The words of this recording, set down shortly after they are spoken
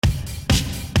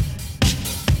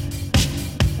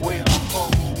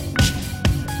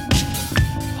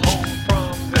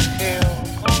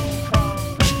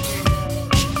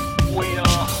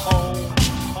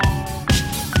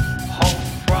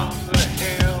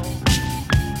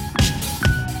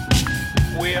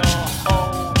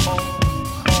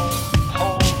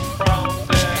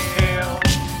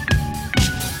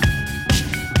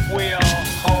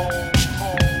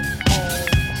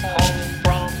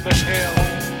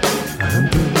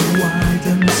under the wide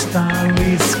and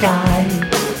starry sky.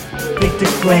 Pick the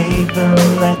grave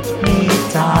and let me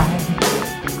die.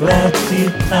 Gladly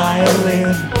I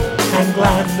live and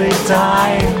gladly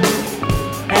die.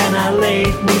 And I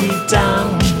laid me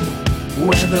down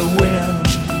with the wind.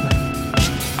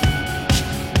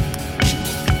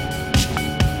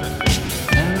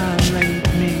 And I laid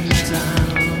me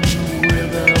down with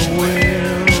the wind.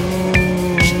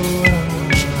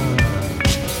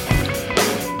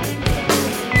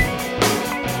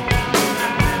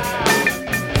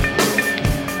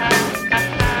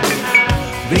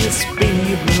 This be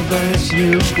the verse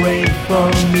you pray for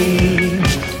me.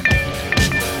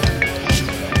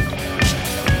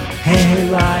 He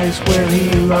lies where he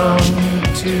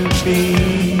longed to be.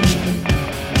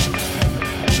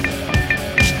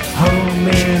 Home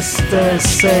is the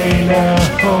sailor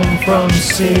home from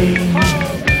sea,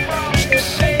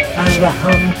 and the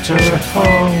hunter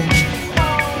home,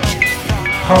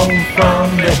 home from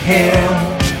the hill,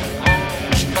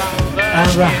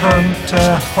 and the hunter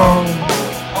home,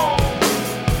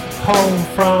 home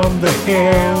from the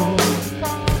hill,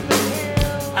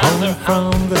 home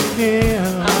from the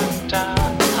hill,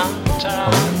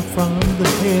 home from the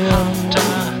hill,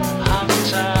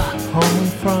 home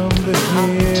from the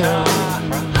hill.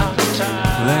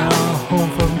 They are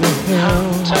home from the hill,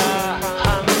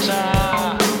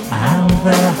 and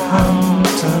the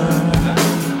hunter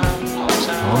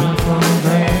home from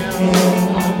the hill.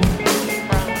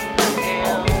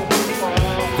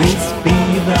 This be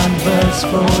that verse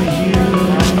for you.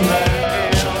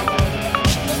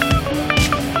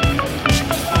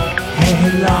 He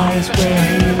lies where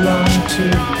he longed to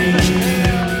be.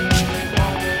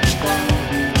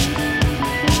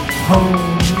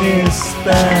 Home is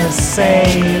the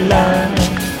sailor,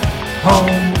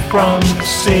 home from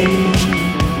sea,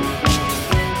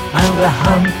 and the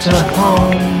hunter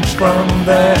home from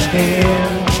the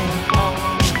hill,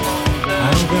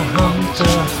 and the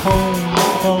hunter home.